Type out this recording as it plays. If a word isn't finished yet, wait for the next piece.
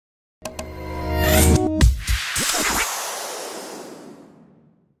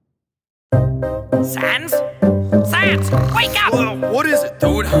Sans? Sans, wake up! What is it,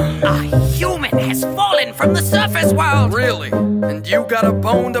 dude? A human has fallen from the surface world! Really? And you got a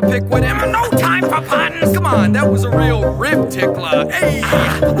bone to pick with him? No time for puns! Come on, that was a real rib tickler. Hey!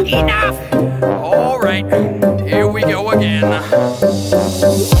 Enough! Alright, here we go again. Welcome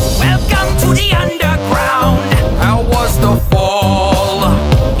to the underground. How was the fall?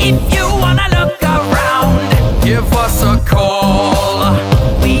 If you wanna look around, Give us a call.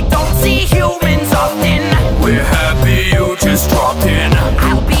 we don't see humans often. We're happy you just dropped in.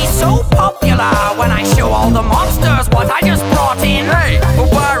 I'll be so popular when I show all the monsters what I just brought in. Hey,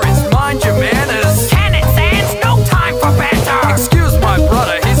 Papyrus, mind your manners. Can it, Sans? No time for banter. Excuse my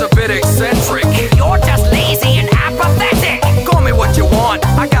brother, he's a bit eccentric. You're just lazy and apathetic. Call me what you want,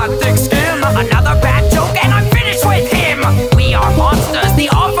 I got thick skin. Another bad joke and I'm finished with him. We are monsters, the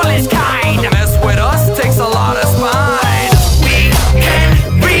awfulest kind. Mess with us takes a lot of spine. We can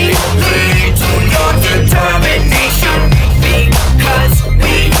relate to your determination, because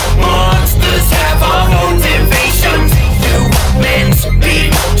we monsters have our motivations. Humans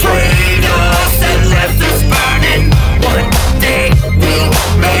betrayed us and left us burning. One day we'll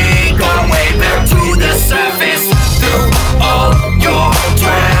make our way back to the surface. Through all your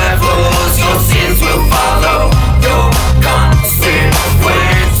travels, your sins will follow. Your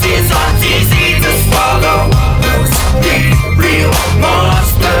consequences aren't easy to swallow. Who's the real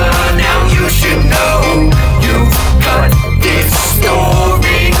monster? Now you should know. You've cut this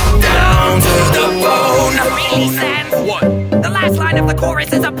story down to the bone. Really, Sam? What? The last line of the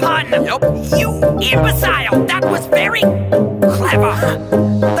chorus is a pun. Yup. You imbecile! That was very clever.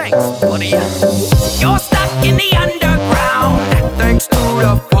 Thanks, buddy. You're stuck in the underground. Thanks to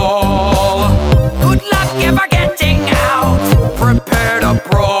the fall. Good luck ever getting out. Prepare to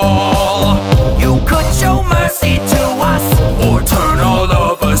brawl. You could show mercy to us, Or turn all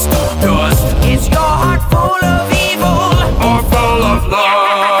of us to dust. is your heart full of evil? Or full of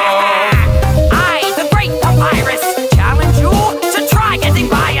love. I, the great Papyrus, challenge you to try getting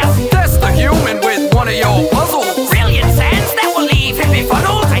by us. Test the human with one of your puzzles. Brilliant Sans that will leave him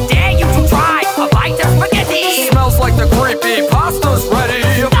befuddled. I dare you to try a bite of spaghetti. Smells like the creepy pasta's ready.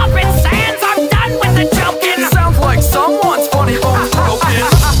 Stop it, Sans, I'm done with the joking. Sounds like someone's funny bone broken.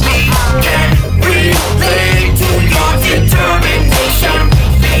 We can relate to your determination,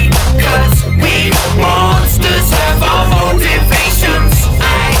 because we monsters have our motivations.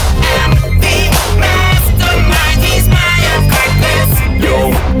 I am the mastermind, he's my apprentice.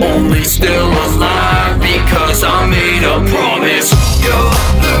 You're only still alive because I made a promise. You'll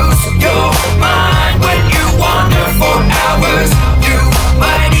lose your mind when you wander for hours. You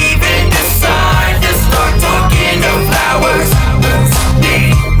might even decide to start talking to flowers. Who's the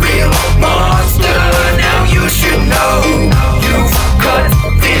real monster? Now you should know. You've cut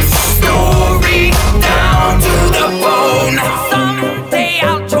this story down to the bone. Someday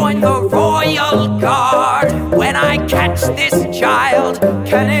I'll join the royal guard. When I catch this child,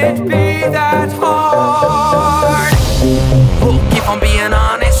 can it be that hard? Look, if I'm being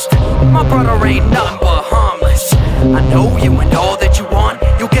honest, my brother ain't nothing but harmless. I know you and all that you want.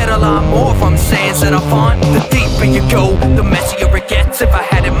 You'll get a lot more from Sans that are fun. The deeper you go, the messier it gets. If I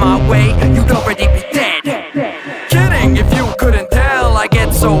had it my way, you'd already be